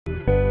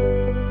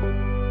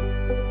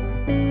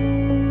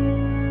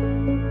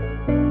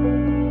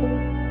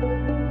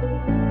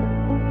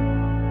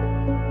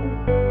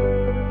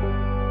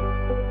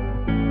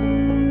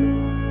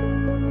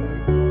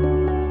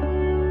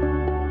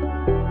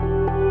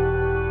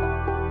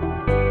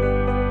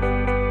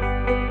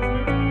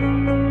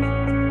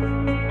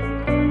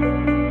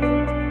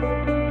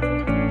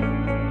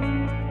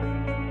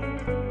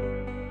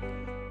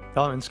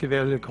ønsker vi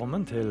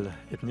velkommen til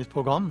et nytt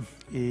program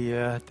i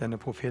denne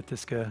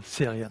profetiske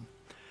serien.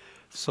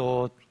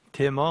 Så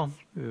temaet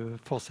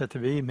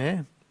fortsetter vi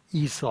med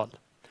Israel.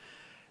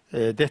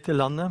 Dette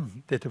landet,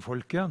 dette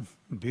folket,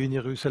 byen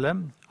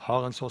Jerusalem,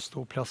 har en så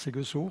stor plass i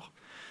Guds ord.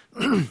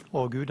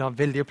 Og Gud har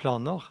veldige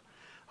planer.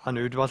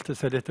 Han utvalgte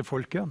seg dette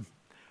folket.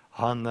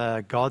 Han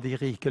ga de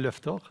rike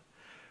løfter.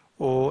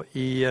 Og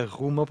i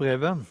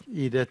Romerbrevet,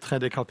 i det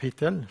 3.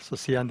 kapittel, så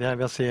sier han der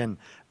i vers 1,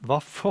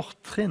 hva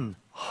fortrinn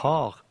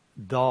har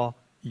da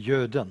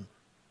jøden?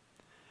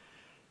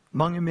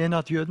 Mange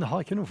mener at jøden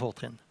har ikke noe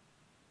fortrinn.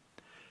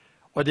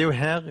 Og det er jo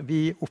her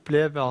vi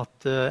opplever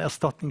at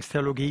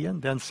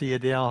erstatningsteologien, den sier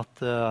det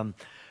at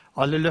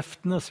alle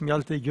løftene som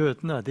gjaldt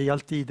jødene, det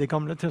gjaldt i det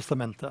gamle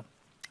testamentet.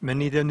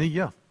 Men i det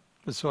nye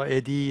så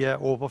er de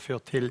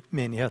overført til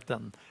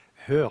menigheten.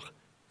 Hør,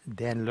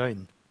 det er en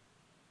løgn.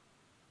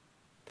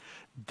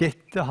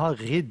 Dette har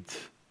ridd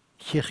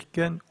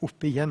kirken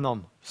opp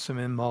igjennom som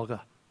en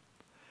mare.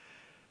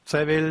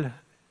 Så jeg vil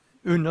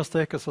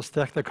understreke så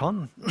sterkt jeg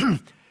kan,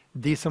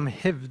 de som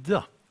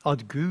hevder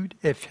at Gud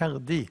er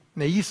ferdig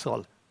med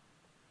Israel,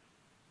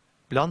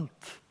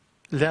 blant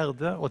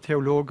lærde og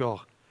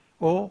teologer,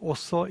 og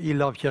også i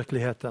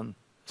lavkirkeligheten,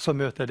 så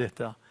møter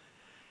dette.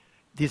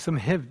 De som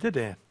hevder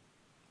det,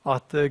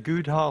 at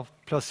Gud har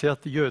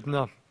plassert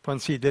jødene på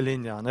en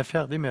sidelinje, han er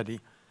ferdig med dem.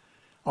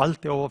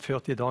 Alt er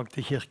overført i dag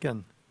til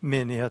kirken,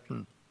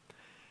 menigheten.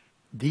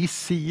 De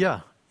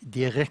sier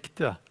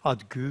direkte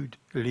at Gud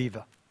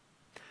lyver.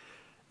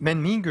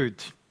 Men min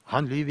Gud,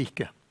 han lyver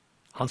ikke.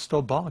 Han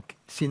står bak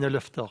sine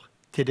løfter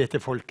til dette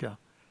folket,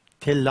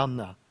 til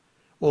landet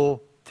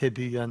og til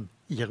byen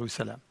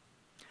Jerusalem.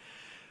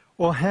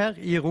 Og her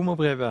i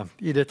Romerbrevet,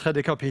 i det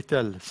 3.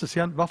 kapittel, så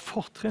sier han, hva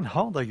fortrinn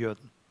har da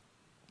jøden?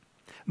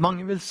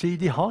 Mange vil si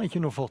de har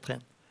ikke noe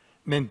fortrinn.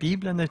 Men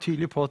Bibelen er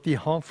tydelig på at de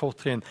har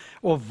fortrinn.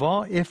 Og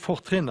hva er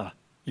fortrinnet?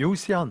 Jo,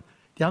 sier han,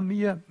 de har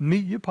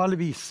mye på alle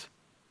vis.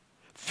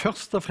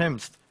 Først og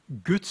fremst,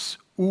 Guds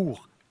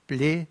ord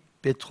ble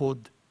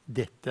betrodd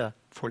dette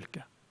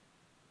folket.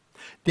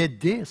 Det er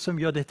det som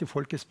gjør dette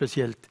folket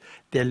spesielt.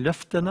 Det er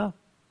løftene.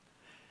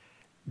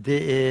 Det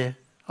er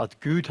at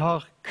Gud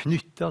har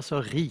knyttet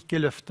så rike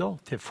løfter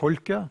til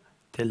folket,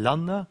 til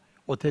landet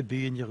og til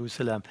byen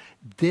Jerusalem.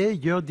 Det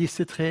gjør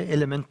disse 3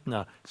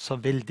 elementene så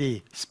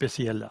veldig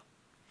spesielle.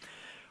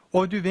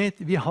 Og du vet,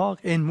 vi har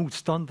en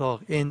motstander,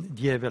 en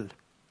djevel.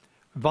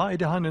 Hva er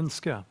det han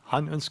ønsker?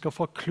 Han ønsker å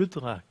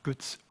forkludre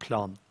Guds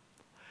plan.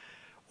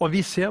 Og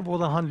vi ser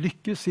hvordan han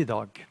lykkes i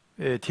dag.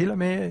 Til og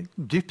med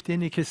dypt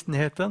inn i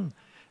kristenheten.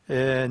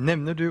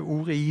 Nevner du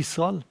ordet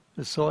Israel,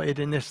 så er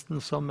det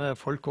nesten som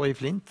folk går i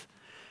flint.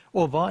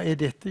 Og hva er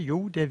dette?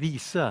 Jo, det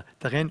viser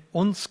det er en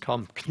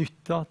åndskamp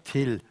knyttet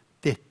til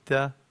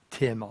dette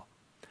temaet.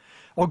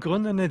 Og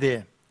grunnen er det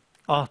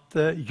at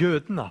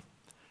jødene,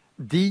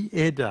 de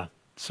er det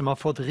som har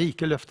fått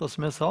rike løfter,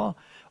 som jeg sa,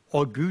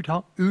 og Gud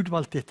har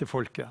utvalgt dette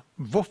folket.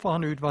 Hvorfor har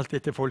han utvalgt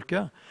dette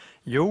folket?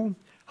 Jo,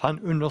 han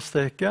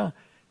understreker,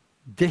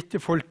 dette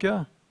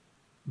folket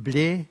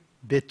ble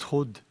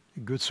betrodd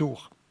Guds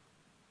ord.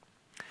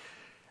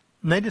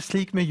 Nei, det er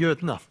slik med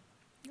jødene,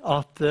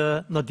 at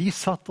når de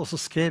satt og så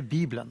skrev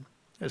Bibelen,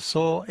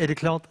 så er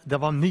det klart,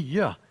 det var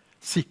mye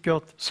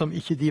sikkert som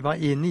ikke de var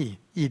enig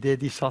i det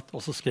de satt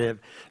og så skrev.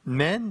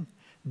 Men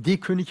de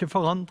kunne ikke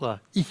forandre,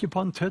 ikke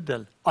på en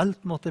tøddel.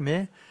 Alt måtte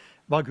med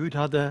hva Gud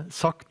hadde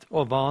sagt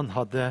og hva han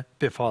hadde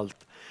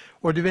befalt.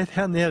 Og du vet,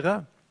 her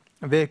nede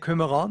ved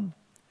Qumran,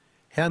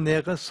 her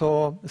nede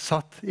så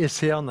satt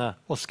eseerne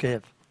og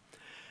skrev.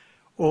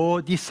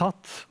 Og de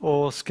satt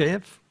og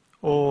skrev,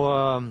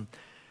 og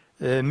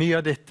mye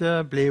av dette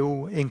ble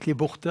jo egentlig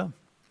borte.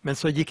 Men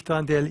så gikk det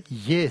en del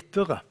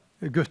gjetere,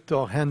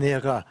 gutter her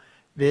nede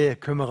ved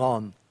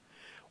Qumran.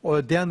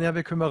 Og der nede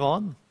ved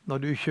Qumran, når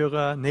du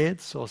kjører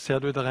ned, så ser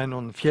du der er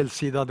noen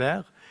fjellsider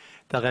der.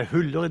 Der er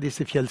huller i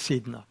disse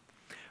fjellsidene.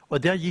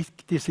 Og der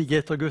gikk disse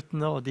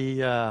gjeterguttene og de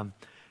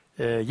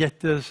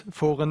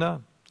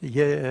gjettefårene,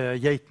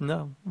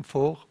 geitene,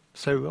 får,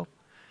 sauer.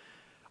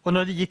 Og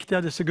når de gikk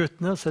der, disse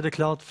guttene, så er det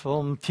klart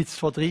for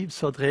tidsfordriv,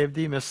 så drev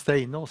de med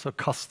steiner og så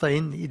kastet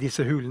inn i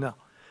disse hulene.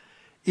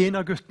 En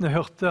av guttene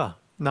hørte,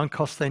 når han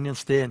kastet inn en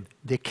sten,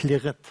 det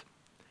klirret.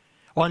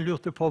 Og han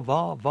lurte på,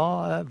 hva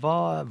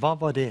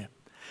var det?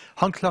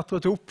 Han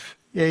klatret opp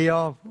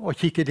og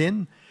kikket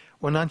inn,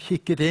 og når han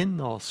kikket inn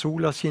og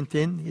sola skinte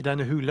inn i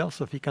denne hula,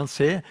 så fikk han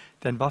se,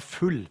 den var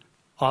full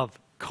av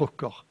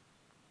krukker.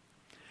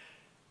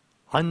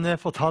 Han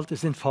fortalte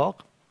sin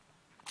far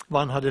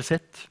hva han hadde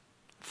sett.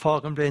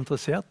 Faren ble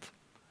interessert,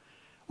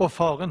 og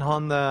faren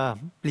han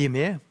blir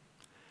med.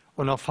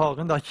 Og når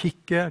faren da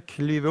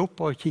klyver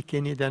opp og kikker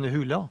inn i denne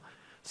hula,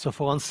 så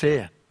får han se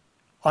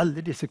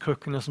alle disse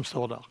krukkene som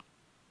står der.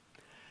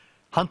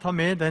 Han tar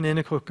med den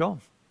ene krukka.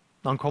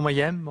 Når han kommer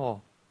hjem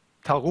og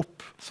tar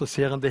opp, så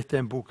ser han dette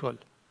er en bokrull.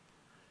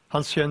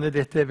 Han skjønner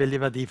dette er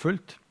veldig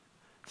verdifullt,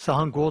 så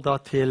han går da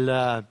til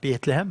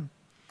Betlehem,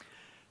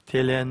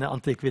 til en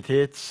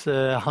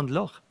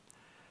antikvitetshandler.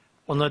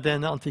 Og når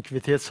denne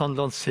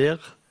antikvitetshandleren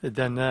ser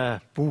denne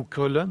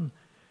bokrullen,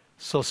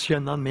 så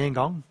skjønner han med en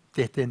gang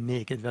dette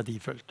meget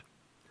verdifullt.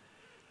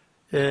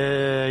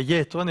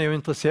 Gjeteren er jo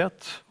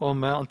interessert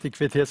om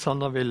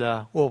antikvitetshandleren ville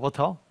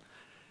overta,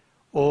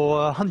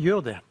 og han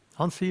gjør det.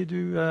 Han sier,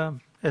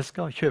 jeg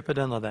skal kjøpe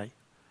den av deg.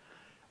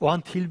 Og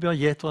han tilbyr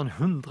gjeteren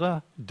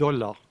 $100,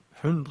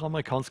 100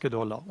 amerikanske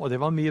dollar, og det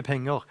var mye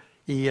penger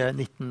i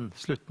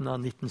slutten av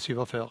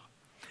 1947.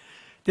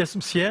 Det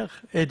som skjer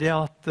er det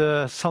at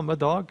samme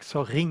dag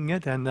så ringer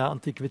denne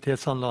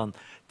antikvitetshandleren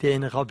til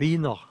en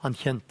rabbiner han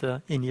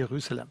kjente inne i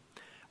Jerusalem,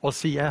 og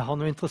sier, jeg har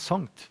noe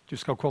interessant du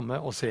skal komme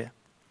og se.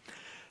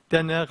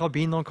 Denne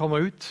rabbineren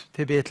kommer ut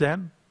til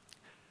Betlehem,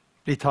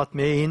 blir tatt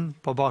med inn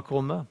på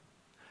bakrommet,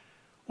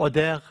 og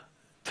der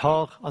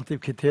tar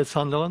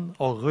antikvitetshandleren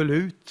og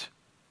ruller ut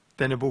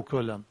denne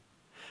bokrullen.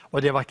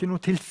 Og det var ikke noe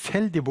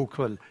tilfeldig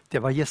bokrull,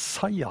 det var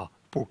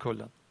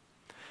Jesaja-bokrullen.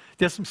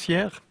 Det som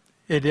skjer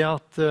er det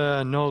at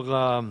når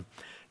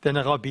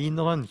denne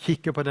rabbineren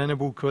kikker på denne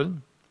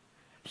bokrullen,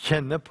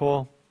 kjenner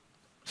på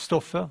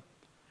stoffet,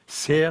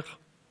 ser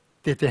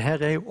dette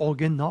her er jo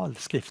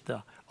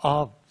originalskriftet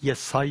av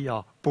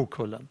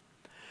Jesaja-bokrullen.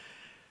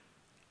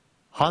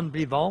 Han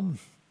blir varm,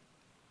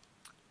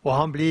 og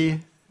han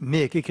blir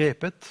meget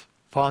grepet,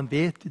 for han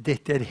vet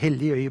dette er et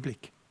hellig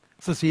øyeblikk.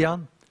 Så sier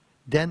han,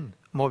 den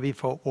må vi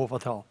få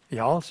overta.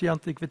 Ja, sier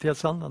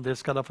antikvitetshandleren, det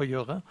skal dere få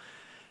gjøre,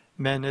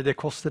 men det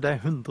koster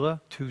deg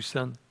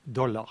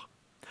 $100,000.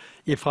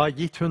 Ifra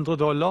gitt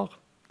 $100,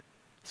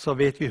 så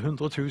vet vi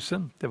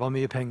 100,000, det var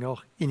mye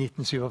penger i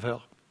 1947.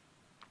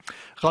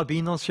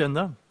 Rabbineren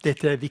skjønner,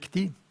 dette er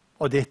viktig,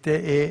 og dette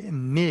er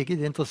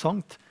meget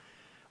interessant,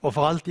 og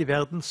for alt i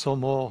verden så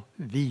må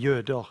vi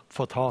jøder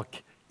få tak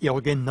i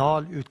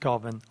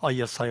originalutgaven av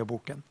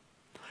Jesaja-boken.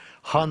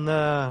 Han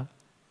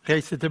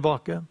reiser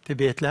tilbake til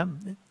Betlehem,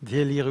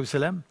 til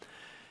Jerusalem,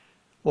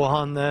 og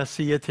han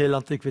sier til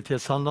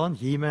antikvitetshandleren,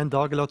 gi meg en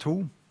dag eller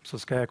to, så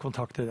skal jeg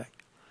kontakte deg.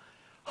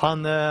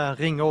 Han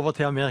ringer over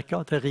til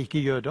Amerika, til rike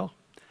jøder,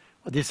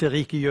 og disse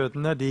rike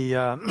jødene de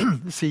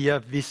sier,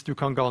 hvis du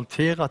kan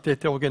garantere at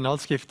dette er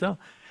originalskriftet,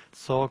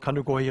 så kan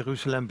du gå i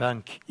Jerusalem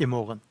Bank i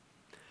morgen.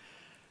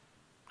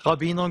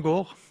 Rabbineren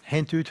går,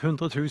 henter ut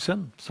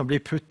 100,000 som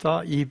blir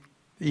puttet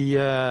i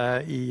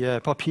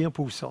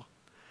papirposer.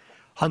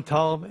 Han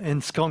tar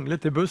en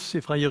skranglete buss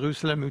fra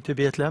Jerusalem ut til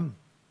Betlehem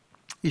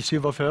i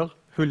 47,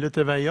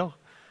 hullete veier.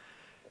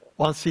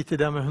 Og han sitter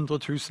der med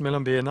 100,000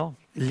 mellom bena,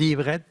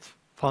 livredd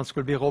for han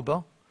skulle bli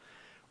robbet.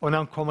 Og når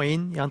han kommer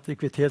inn i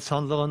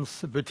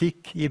antikvitetshandlerens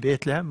butikk i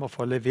Betlehem og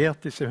får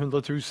levert disse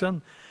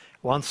 100,000,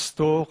 og han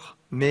står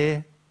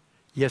med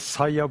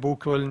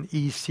Jesaja-bokrullen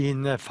i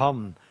sin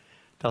favn,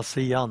 da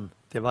sier han,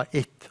 det var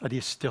et av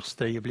de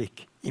største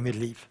øyeblikk i mitt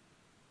liv.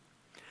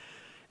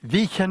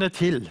 Vi kjenner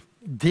til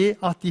det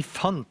at de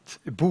fant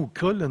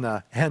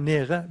bokrullene her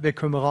nede ved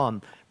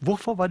Qumran.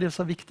 Hvorfor var det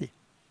så viktig?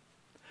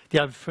 De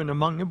har funnet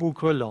mange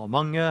bokruller,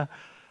 mange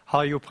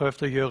har jo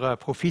prøvd å gjøre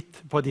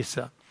profitt på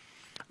disse.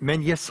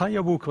 Men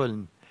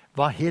Jesaja-bokrullen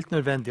var helt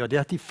nødvendig, og det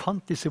at de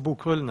fant disse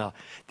bokrullene,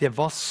 det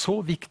var så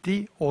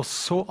viktig og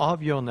så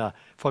avgjørende,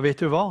 for vet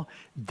du hva?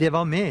 Det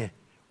var med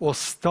og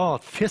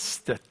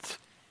stadfestet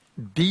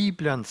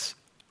Bibelens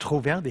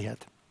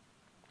troverdighet.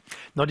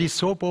 Når de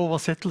så på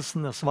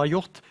oversettelsene som var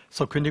gjort,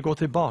 så kunne de gå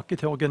tilbake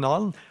til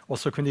originalen, og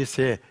så kunne de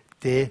se,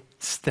 det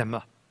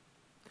stemmer.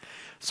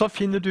 Så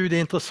finner du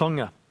det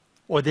interessante,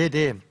 og det er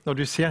det, når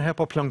du ser her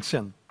på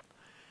plansjen,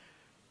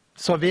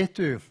 så vet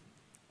du,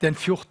 den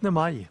 14.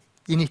 mai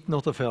i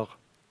 1948,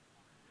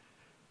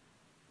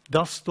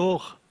 da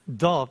står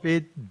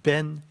David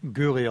ben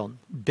Gurion.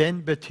 Ben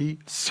betyr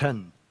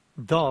sønn.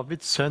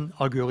 Davids sønn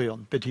av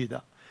Gurion betyr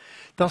det.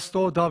 Da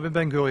står David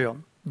ben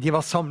Gurion. De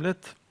var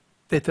samlet.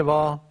 Dette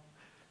var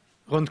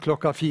rundt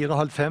klokka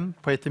 4:30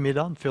 på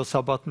ettermiddagen, før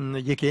sabbaten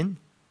gikk inn.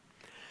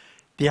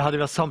 De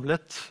hadde vært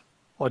samlet,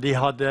 og de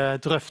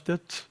hadde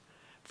drøftet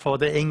for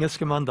det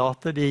engelske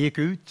mandatet. De gikk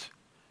ut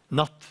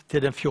natt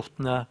til den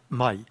 14.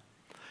 mai.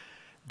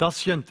 Da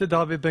skjønte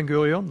David ben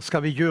Gurion,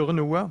 skal vi gjøre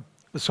noe,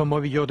 så må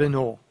vi gjøre det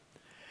nå.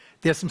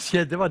 Det som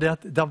skjedde var det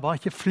at det var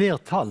ikke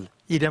flertall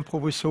i den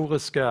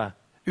provisoriske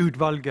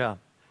utvalget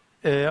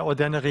og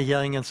denne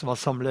regjeringen som var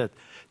samlet,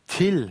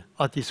 til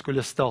at de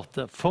skulle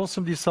starte. For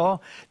som de sa,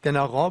 den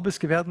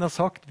arabiske verden har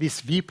sagt, hvis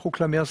vi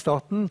proklamerer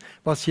staten,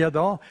 hva skjer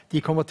da?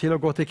 De kommer til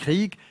å gå til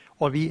krig,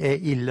 og vi er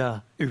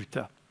ille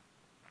ute.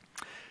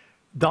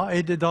 Da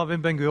er det David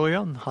ben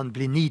Gurion, han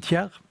blir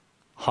nidkjær,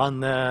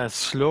 han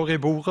slår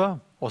i bordet,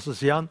 og så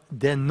sier han,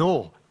 det er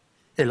nå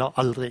eller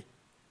aldri.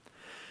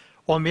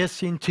 Og med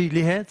sin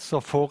tydelighet så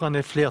får han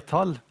et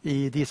flertall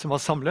i de som var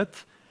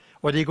samlet,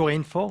 og de går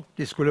inn for,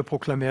 de skulle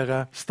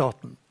proklamere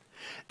staten.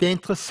 Det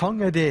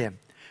interessante er det,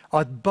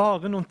 at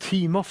bare noen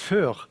timer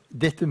før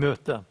dette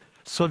møtet,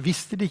 så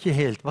visste de ikke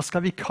helt, hva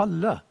skal vi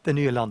kalle det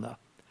nye landet?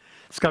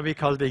 Skal vi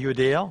kalle det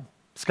Judea?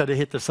 Skal det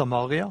hete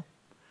Samaria?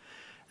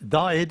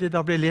 Da er det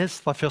da ble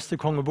lest fra første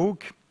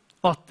kongebok,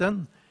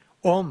 18,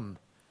 om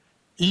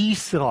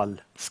Israel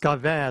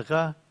skal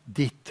være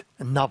ditt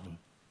navn.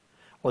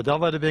 Og da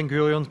var det Ben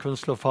Gurion kunne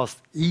slå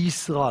fast,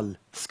 Israel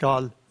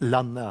skal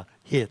landet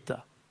hete.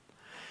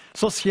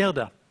 Så skjer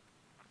det.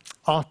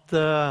 at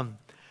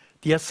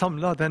de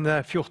samlet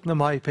denne 14.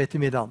 mai på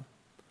ettermiddagen.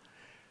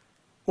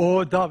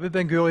 Og David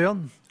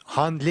Ben-Gurion,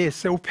 han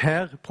leser opp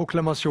her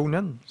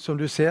proklamasjonen, som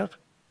du ser.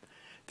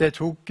 Det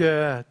tok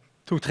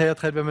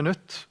 33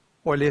 minutter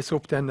å lese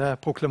opp denne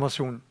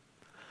proklamasjonen.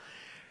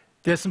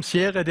 Det som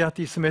skjer er det at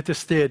de som er til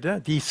stede,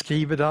 de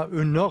skriver da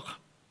under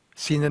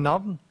sine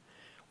navn.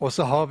 Og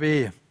så har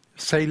vi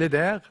seilet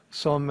der,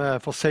 som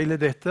forsegler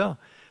dette,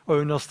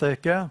 og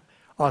understreker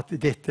at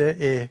dette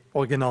er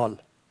original.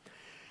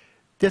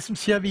 Det som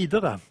skjer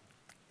videre,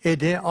 er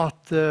det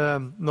at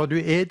når du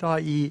er da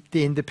i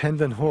The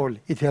Independent Hall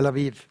i Tel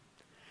Aviv,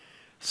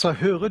 så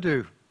hører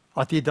du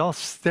at de da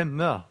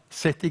stemmer,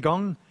 setter i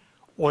gang,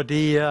 og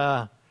de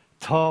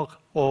tar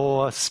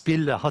og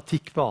spiller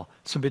Hatikva,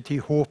 som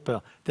betyr håpet,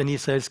 den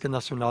israelske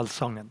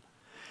nasjonalsangen.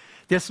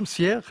 Det som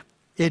skjer,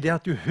 er det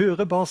at du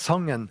hører bare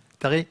sangen,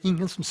 der er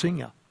ingen som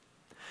synger.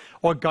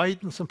 Og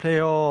guiden som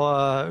pleier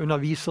å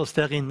undervise oss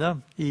der inne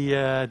i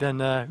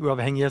denne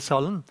uavhengige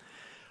salen,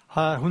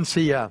 hun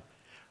sier,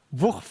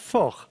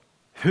 hvorfor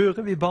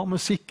hører vi bare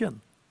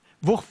musikken?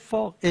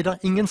 Hvorfor er det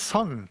ingen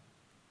sang?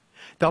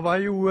 Det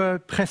var jo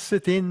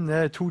presset inn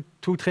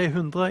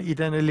 200-300 i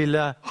denne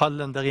lille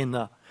hallen der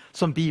inne,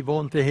 som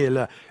bivånet det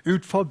hele.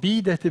 Ut forbi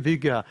dette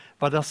bygget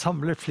var det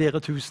samlet flere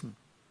tusen.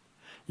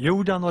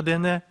 Jo da, når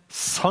denne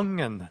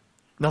sangen,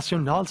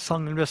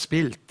 nasjonalsangen ble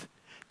spilt,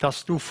 da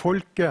sto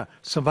folket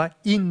som var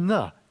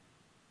inne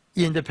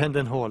i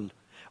Independent Hall,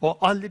 og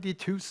alle de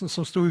 1000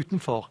 som sto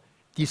utenfor,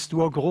 de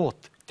sto og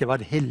gråt. Det var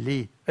et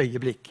hellig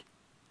øyeblikk.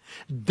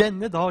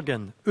 Denne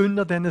dagen,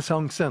 under denne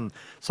seansen,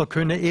 så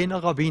kunne en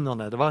av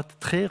rabbinerne, det var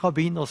 3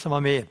 rabbiner som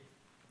var med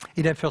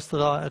i den første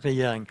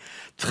regjering.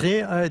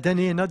 Den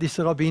ene av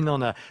disse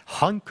rabbinerne,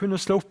 han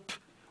kunne slå opp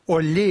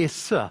og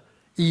lese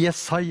i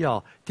Jesaja,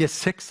 det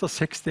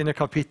 66.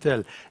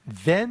 kapittel.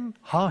 Hvem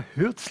har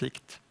hørt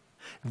slikt?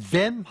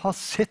 Hvem har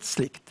sett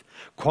slikt?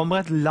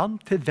 Kommer et land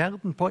til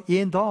verden på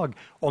en dag,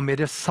 og med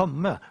det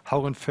samme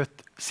har hun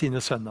født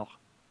sine sønner.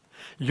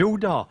 Jo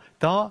da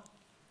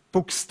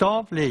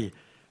bokstavelig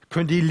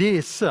kunne de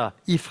lese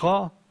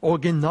ifra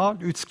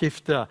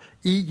originalutskriftet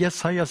i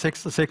Jesaja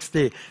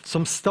 66,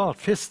 som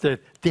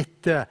stadfestet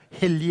dette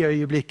hellige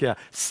øyeblikket.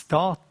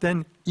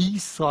 Staten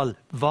Israel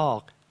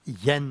var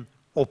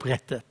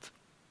gjenopprettet.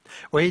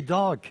 Og i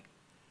dag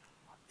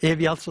er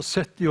vi altså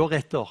 70 år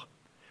etter.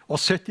 Og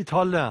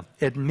 70-tallet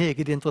er et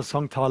meget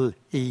interessant tall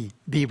i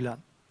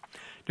Bibelen.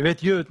 Du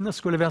vet, jødene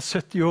skulle være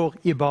 70 år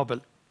i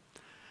Babel.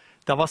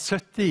 Det var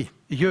 70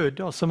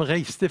 jøder som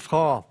reiste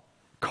fra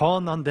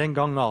Kanaan den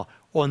gangen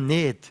og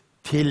ned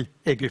til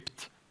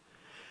Egypt.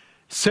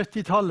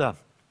 70-tallet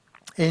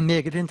er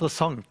meget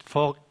interessant,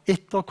 for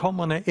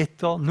etterkommerne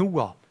etter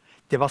Noah,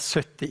 det var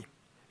 70.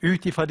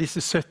 Ut ifra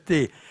disse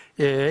 70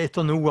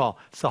 etter Noah,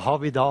 så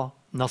har vi da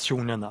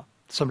nasjonene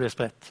som ble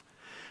spredt.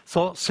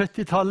 Så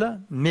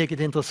 70-tallet,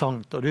 meget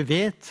interessant. Og du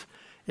vet,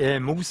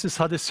 Moses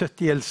hadde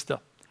 70 eldste.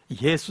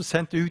 Jesus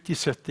sendte ut de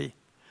 70.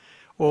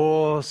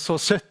 Og så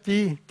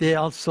 70, det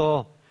er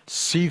altså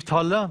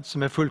 7-tallet,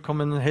 som er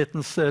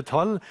fullkommenhetens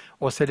tall,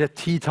 og så er det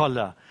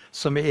 10-tallet,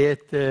 som er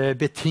et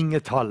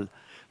betinget tall.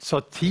 Så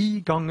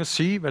 10 ganger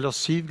 7, eller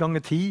 7 ganger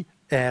 10,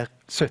 er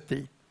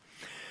 70.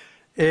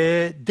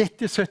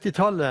 Dette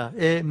 70-tallet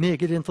er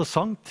meget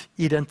interessant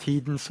i den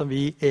tiden som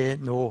vi er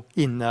nå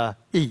inne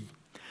i.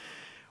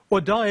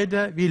 Og da er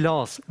det vi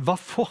las, hva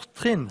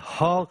fortrinn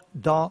har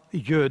da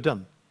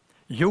jøden?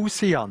 Jo,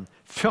 sier han,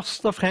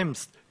 først og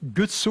fremst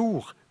Guds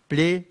ord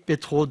ble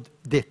betrodd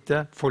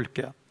dette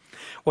folket.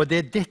 Og det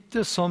er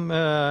dette som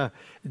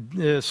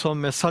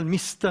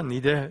salmisten i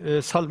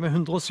det salme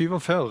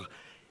 147,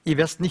 i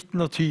vers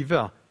 19 og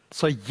 20,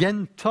 så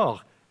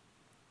gjentar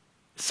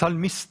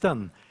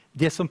salmisten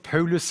det som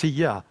Paulus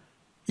sier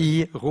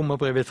i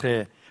Romerbrevet 3.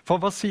 For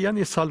hva sier han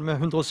i salme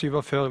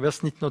 147,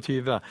 vers 19 og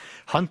 20?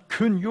 Han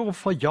kunngjorde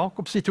for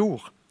Jakob sitt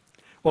ord,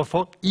 og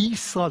for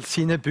Israel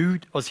sine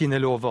bud og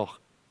sine lover.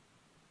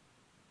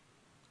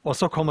 Og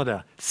så kommer det,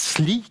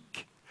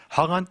 slik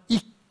har han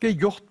ikke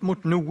gjort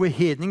mot noe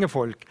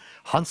hedningefolk.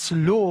 Hans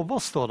lover,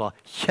 står det,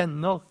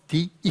 kjenner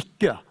de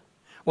ikke.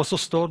 Og så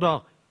står det,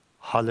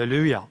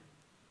 halleluja.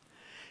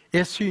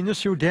 Jeg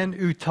synes jo den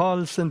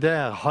uttalelsen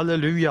der,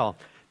 halleluja,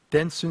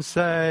 den synes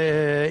jeg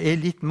er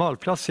litt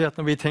malplassert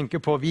når vi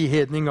tenker på vi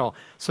hedninger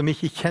som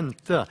ikke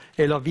kjente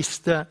eller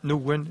visste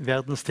noen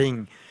verdens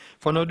ting.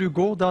 For når du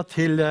går da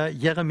til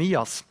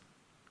Jeremias,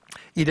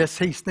 i det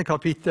 16.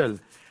 kapittel,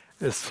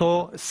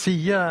 så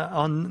sier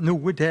han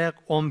noe der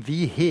om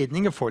vi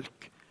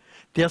hedningefolk.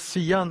 Der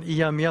sier han i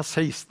Jeremias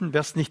 16,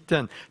 vers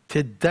 19,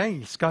 til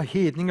deg skal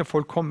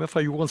hedningefolk komme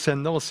fra jordens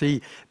ender og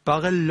si,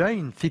 bare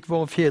løgn fikk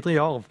våre fedre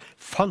i arv,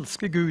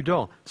 falske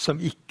guder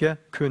som ikke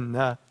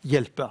kunne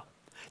hjelpe.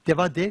 Det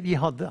var det vi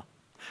hadde.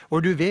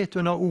 Og du vet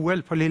under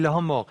OL på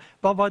Lillehammer,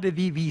 hva var det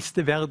vi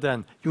viste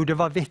verden? Jo, det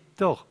var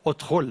vetter og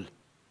troll.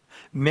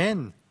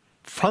 Men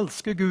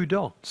falske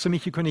guder som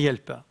ikke kunne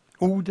hjelpe.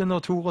 Oden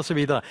og Thor og så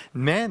videre.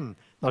 Men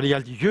når det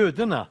gjaldt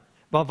jødene,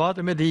 hva var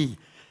det med de?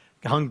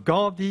 Han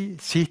gav de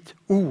sitt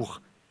ord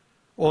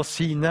og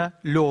sine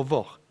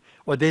lover.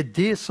 Og det er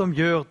det som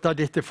gjør da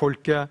dette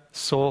folket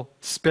så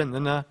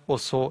spennende og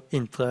så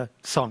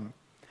interessant.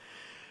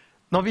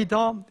 Når vi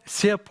da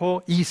ser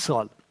på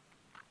Israel,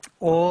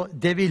 og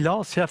det vi la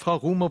oss her fra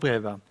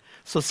Romerbrevet,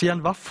 så sier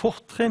han, hva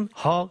fortrinn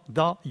har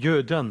da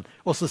jøden?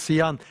 Og så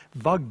sier han,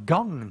 hva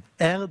gagn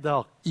er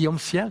der i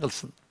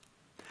omskjærelsen?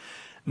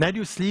 Nei,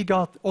 det er jo slik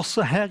at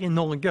også her i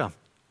Norge,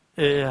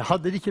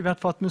 hadde det ikke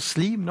vært for at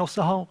muslimene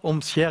også har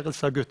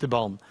omskjærelse av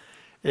guttebarn,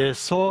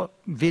 så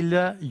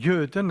ville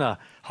jødene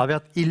ha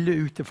vært ille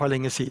ute for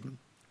lenge siden.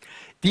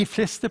 De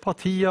fleste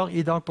partier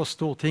i dag på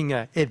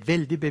Stortinget er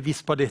veldig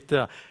bevisst på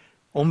dette.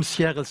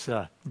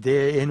 Omskjærelse,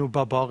 det er noe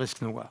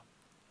barbarisk noe.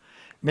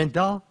 Men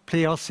da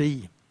pleier jeg å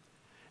si,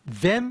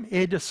 hvem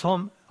er det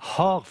som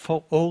har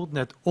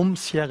forordnet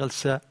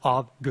omskjærelse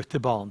av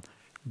guttebarn?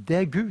 Det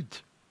er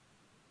Gud.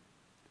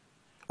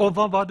 Og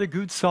hva var det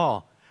Gud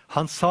sa?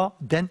 Han sa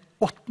den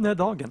 8.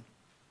 dagen.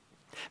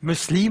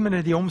 Muslimene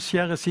de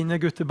omskjærer sine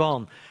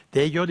guttebarn.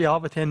 Det gjør de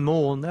av og til en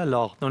måned,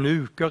 eller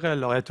noen uker,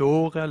 eller et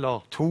år,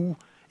 eller 2,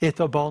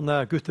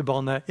 etter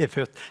guttebarnet er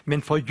født.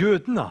 Men for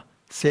jødene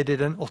så er det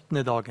den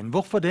 8. dagen.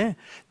 Hvorfor det?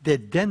 Det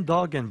er den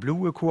dagen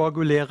blodet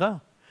koagulerer,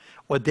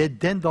 og det er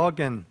den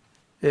dagen,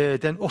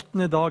 den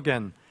 8.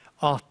 dagen,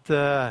 at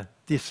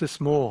disse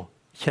små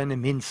kjenner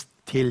minst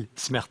til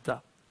smerte.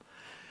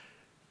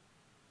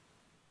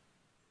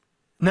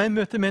 Når jeg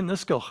møter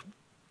mennesker,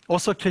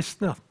 også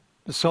kristne,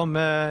 som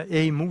er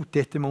imot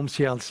dette med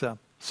omskjærelse,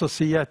 så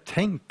sier jeg,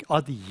 tenk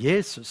at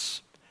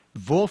Jesus,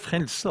 vår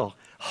frelser,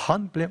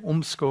 han ble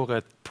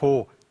omskåret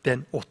på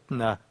den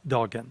 8.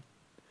 dagen.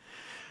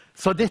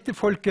 Så dette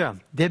folket,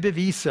 det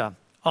beviser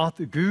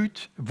at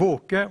Gud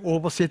våker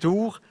over sitt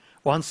ord,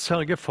 og han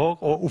sørger for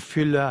å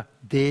oppfylle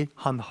det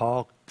han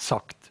har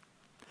sagt.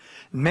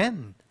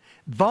 Men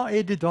hva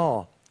er det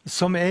da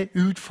som er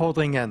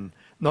utfordringen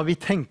når vi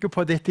tenker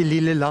på dette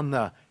lille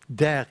landet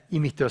der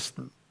i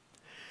Midtøsten?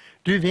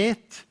 Du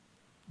vet,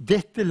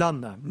 dette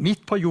landet,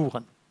 midt på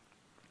jorden,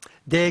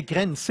 det er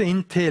grense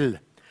inn til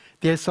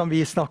det som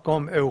vi snakker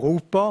om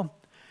Europa,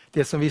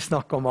 det som vi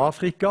snakker om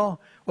Afrika,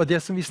 og det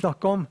som vi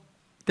snakker om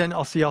den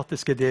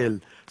asiatiske delen.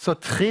 Så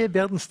 3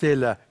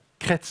 verdensdeler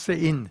kretser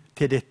inn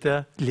til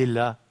dette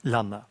lille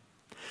landet.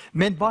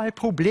 Men hva er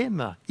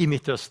problemet i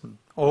Midtøsten?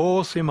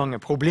 Så mange.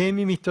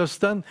 Problemet i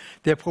Midtøsten,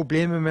 det er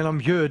problemet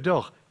mellom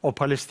jøder og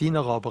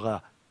palestinarabere.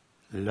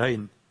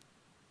 Løgn.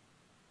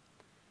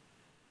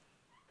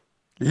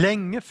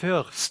 Lenge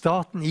før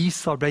staten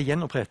Israel ble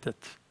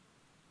gjenopprettet,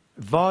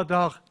 var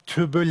der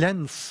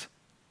turbulens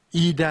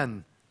i den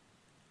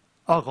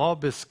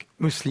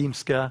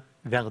arabisk-muslimske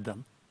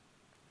verden.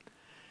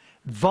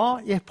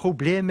 Hva er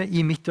problemet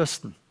i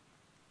Midtøsten?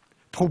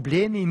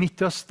 Problemet i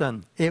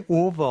Midtøsten er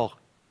over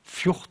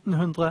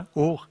 1400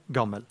 år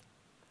gammel.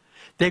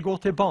 Det går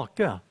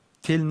tilbake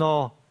til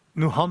når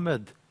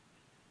Muhammed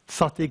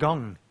satte i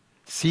gang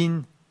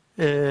sin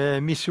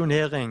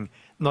misjonering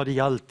når det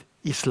gjaldt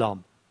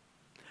islam.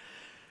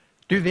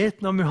 Du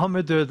vet, når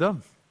Muhammed døde,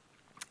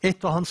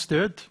 etter hans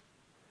død,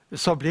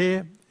 så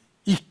ble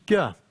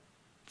ikke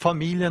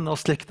familien og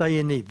slekta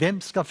enig.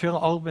 Hvem skal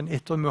føre arven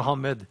etter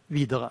Muhammed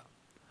videre?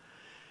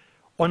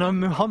 Og når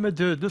Muhammed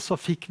døde, så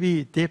fikk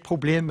vi det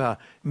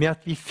problemet med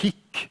at vi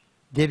fikk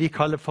det vi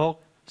kaller for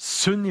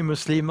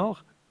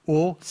sunni-muslimer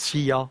og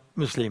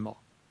shia-muslimer.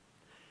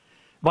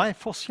 Hva er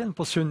forskjellen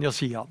på sunni og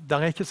shia? Det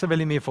er ikke så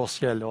veldig mye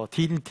forskjell, og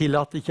tiden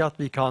tillater ikke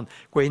at vi kan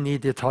gå inn i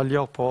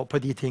detaljer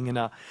på de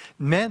tingene.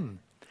 Men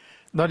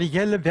når det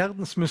gjelder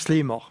verdens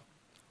muslimer,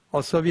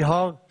 altså vi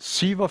har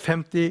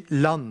 57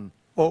 land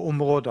og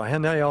områder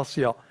her nede i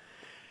Asia,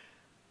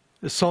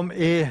 som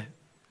er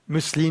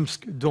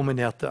muslimsk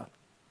dominerte.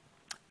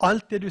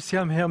 Alt det du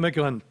ser her med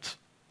grønt,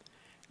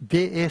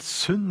 det er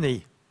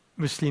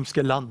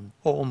sunni-muslimske land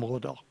og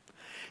områder.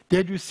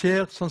 Det du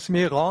ser sånn som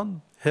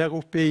Iran, her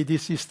oppe i de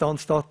siste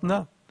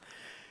statene,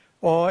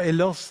 og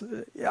ellers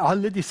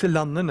alle disse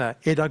landene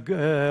er det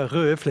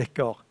røde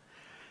flekker,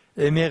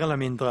 mer eller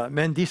mindre.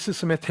 Men disse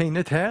som er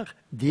tegnet her,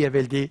 de er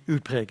veldig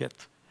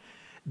utpreget.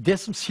 Det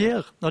som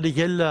skjer når det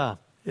gjelder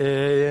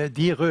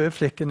de røde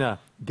flekkene,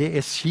 det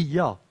er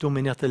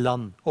shia-dominerte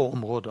land og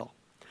områder.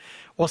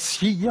 Og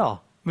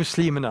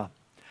shia-muslimene,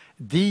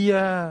 de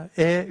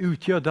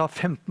utgjør da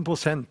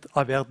 15%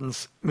 av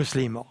verdens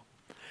muslimer.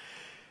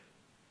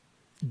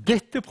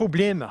 Dette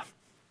problemet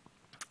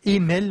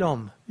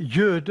imellom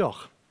jøder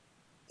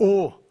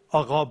og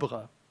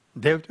arabere,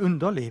 det er jo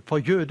underlig,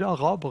 for jøder og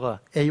arabere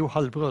er jo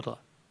halvbrødre.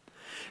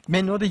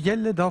 Men når det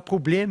gjelder da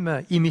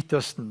problemet i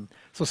Midtøsten,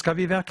 så skal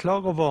vi være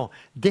klar over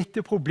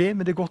dette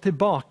problemet. Det går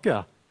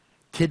tilbake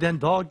til den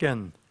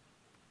dagen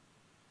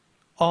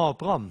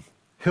Abraham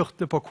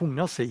hørte på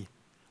kona si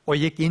og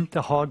gikk inn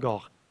til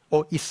Hagar,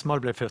 og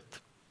Ismael ble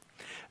født.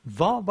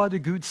 Hva var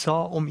det Gud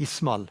sa om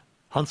Ismael?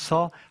 Han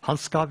sa han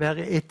skal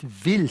være et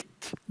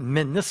vilt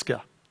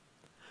menneske.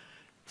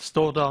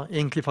 Står det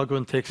egentlig fra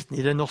grunnteksten.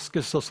 I det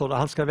norske så står det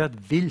han skal være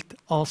et vilt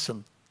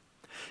asen.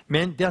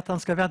 Men det at han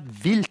skal være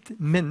et vilt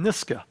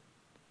menneske,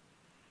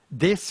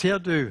 det ser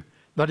du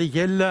når det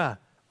gjelder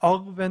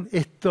arven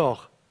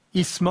etter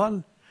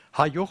Ismael.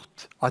 har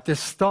gjort at det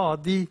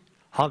stadig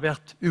har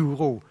vært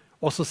uro.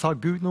 Og så sa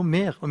Gud noe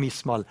mer om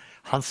Ismael.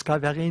 Han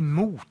skal være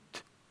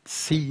imot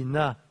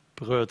sine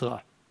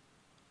brødre.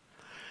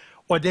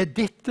 Og det er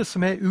dette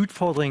som er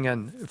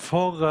utfordringen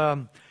for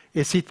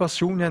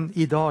situasjonen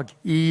i dag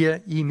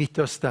i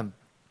Midtøsten.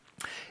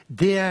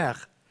 Det er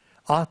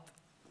at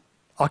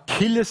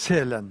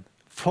akilleshælen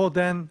for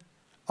den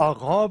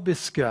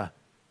arabiske,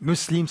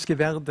 muslimske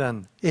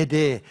verden er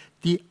det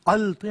de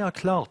aldri har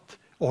klart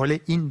å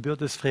holde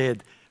innbyrdes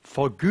fred.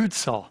 For Gud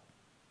sa,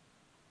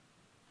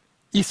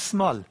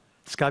 Ismael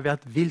skal være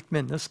et vilt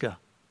menneske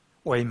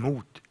og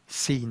imot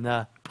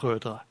sine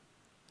brødre.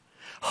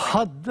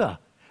 Hadde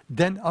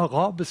den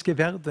arabiske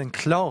verden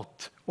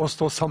klart å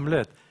stå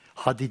samlet,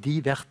 hadde de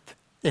vært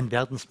en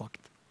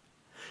verdensmakt.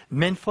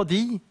 Men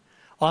fordi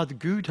at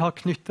Gud har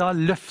knyttet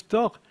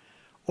løfter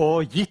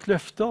og gitt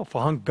løfter,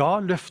 for han ga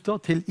løfter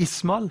til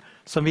Ismael,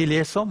 som vi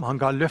leser om, han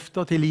ga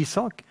løfter til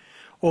Isak.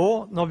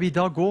 Og når vi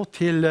da går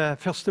til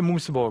første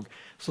Mosebok,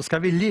 så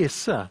skal vi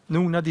lese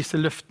noen av disse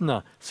løftene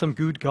som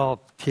Gud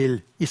gav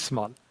til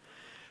Ismael.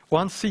 Og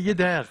han sier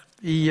der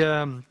i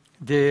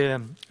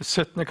det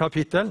 17.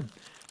 kapittel,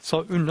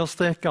 så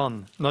understreker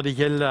han når det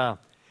gjelder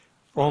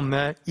om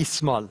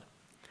Ismael,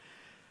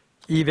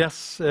 i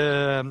vers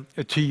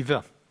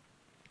 20.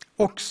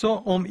 Også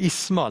om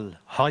Ismael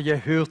har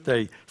jeg hørt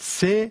deg.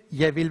 Se,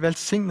 jeg vil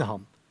velsigne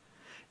ham.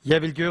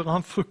 Jeg vil gjøre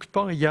ham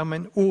fruktbar, gjøre ham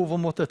en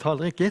overmåte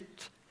tallrik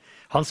ett.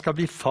 Han skal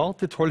bli far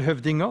til 12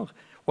 høvdinger,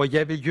 og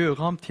jeg vil gjøre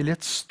ham til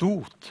et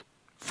stort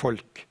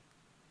folk.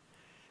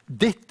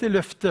 Dette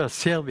løftet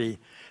ser vi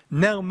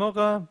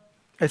nærmere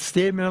et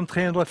sted mellom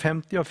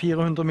 350 og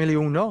 400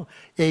 millioner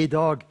er i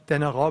dag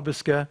den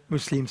arabiske,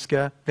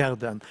 muslimske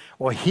verden.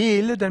 Og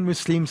hele den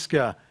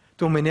muslimske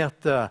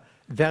dominerte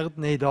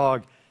verden i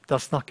dag, da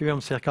snakker vi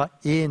om ca.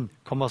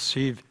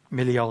 1,7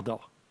 milliarder.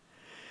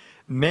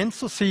 Men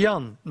så sier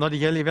han, når det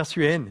gjelder i vers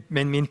 21,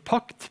 men min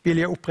pakt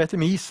vil jeg opprette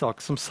med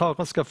Isak, som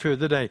Sara skal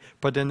føde deg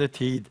på denne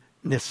tid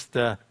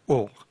neste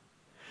år.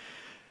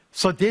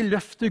 Så det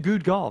løftet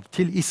Gud gav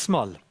til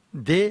Ismael,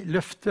 det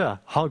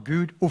løftet har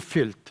Gud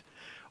oppfylt.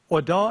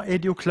 Og da er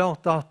det jo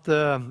klart at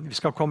vi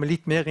skal komme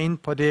litt mer inn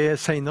på det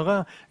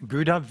senere.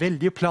 Gud har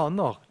veldige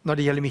planer når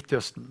det gjelder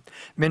Midtøsten.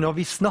 Men når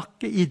vi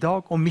snakker i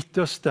dag om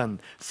Midtøsten,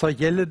 så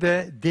gjelder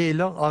det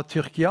deler av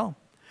Tyrkia.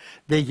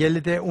 Det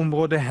gjelder det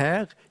området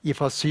her,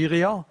 fra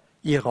Syria,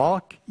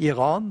 Irak,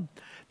 Iran.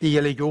 Det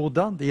gjelder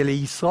Jordan, det gjelder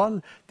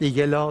Israel, det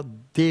gjelder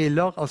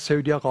deler av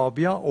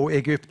Saudi-Arabia og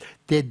Egypt.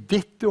 Det er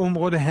dette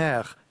området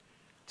her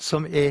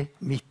som er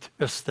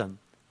Midtøsten.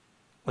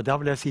 Og da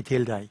vil jeg si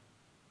til deg,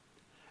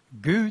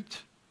 Gud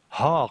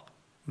har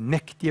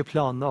mektige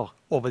planer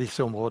over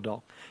disse områder.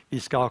 Vi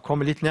skal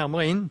komme litt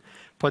nærmere inn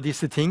på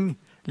disse ting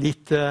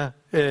litt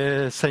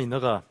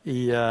senere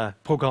i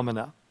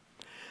programmene.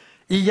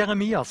 I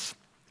Jeremias,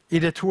 i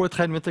det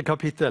 32.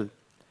 kapittel,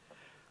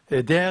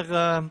 der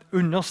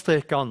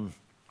understreker han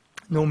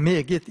noe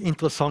meget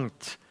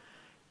interessant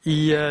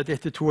i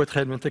dette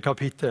 32.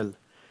 kapittel.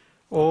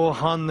 Og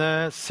han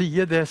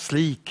sier det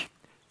slik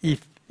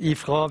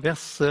fra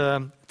vers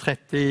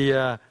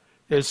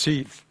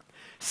 37.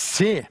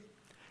 Se,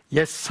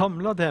 jeg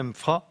samler dem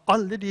fra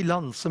alle de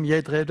land som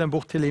jeg drev dem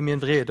bort til i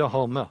min vrede og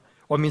harme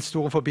og min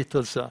store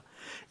forbittelse.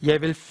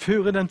 Jeg vil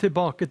føre dem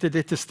tilbake til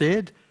dette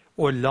sted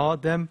og la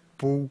dem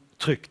bo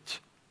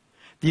trygt.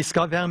 De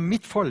skal være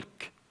mitt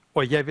folk,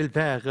 og jeg vil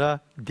være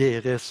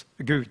deres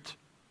Gud.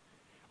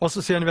 Og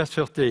så sier han i vers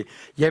 40,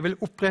 jeg vil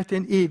opprette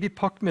en evig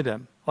pakt med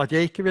dem, at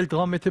jeg ikke vil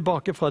dra meg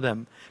tilbake fra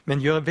dem,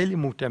 men gjøre vel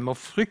imot dem, og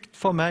frykt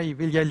for meg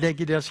vil jeg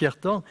legge i deres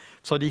hjerter,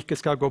 så de ikke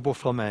skal gå bort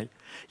fra meg.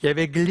 Jeg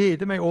vil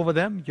glede meg over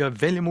dem, gjøre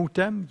vel imot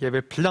dem, jeg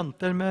vil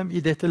plante dem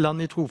i dette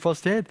landet i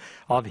trofasthet,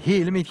 av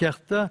hele mitt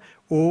hjerte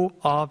og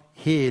av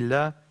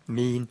hele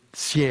min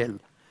sjel.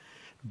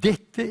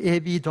 Dette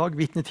er vi i dag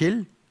vitne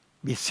til.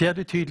 Vi ser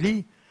det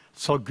tydelig,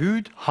 så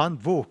Gud, han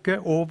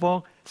våker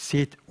over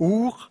sitt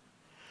ord.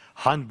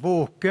 Han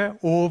våker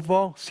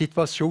over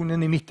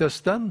situasjonen i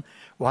Midtøsten,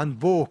 og han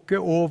våker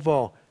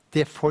over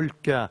det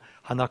folket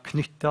han har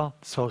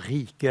knyttet så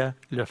rike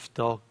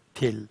løfter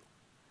til.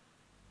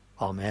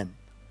 Amen.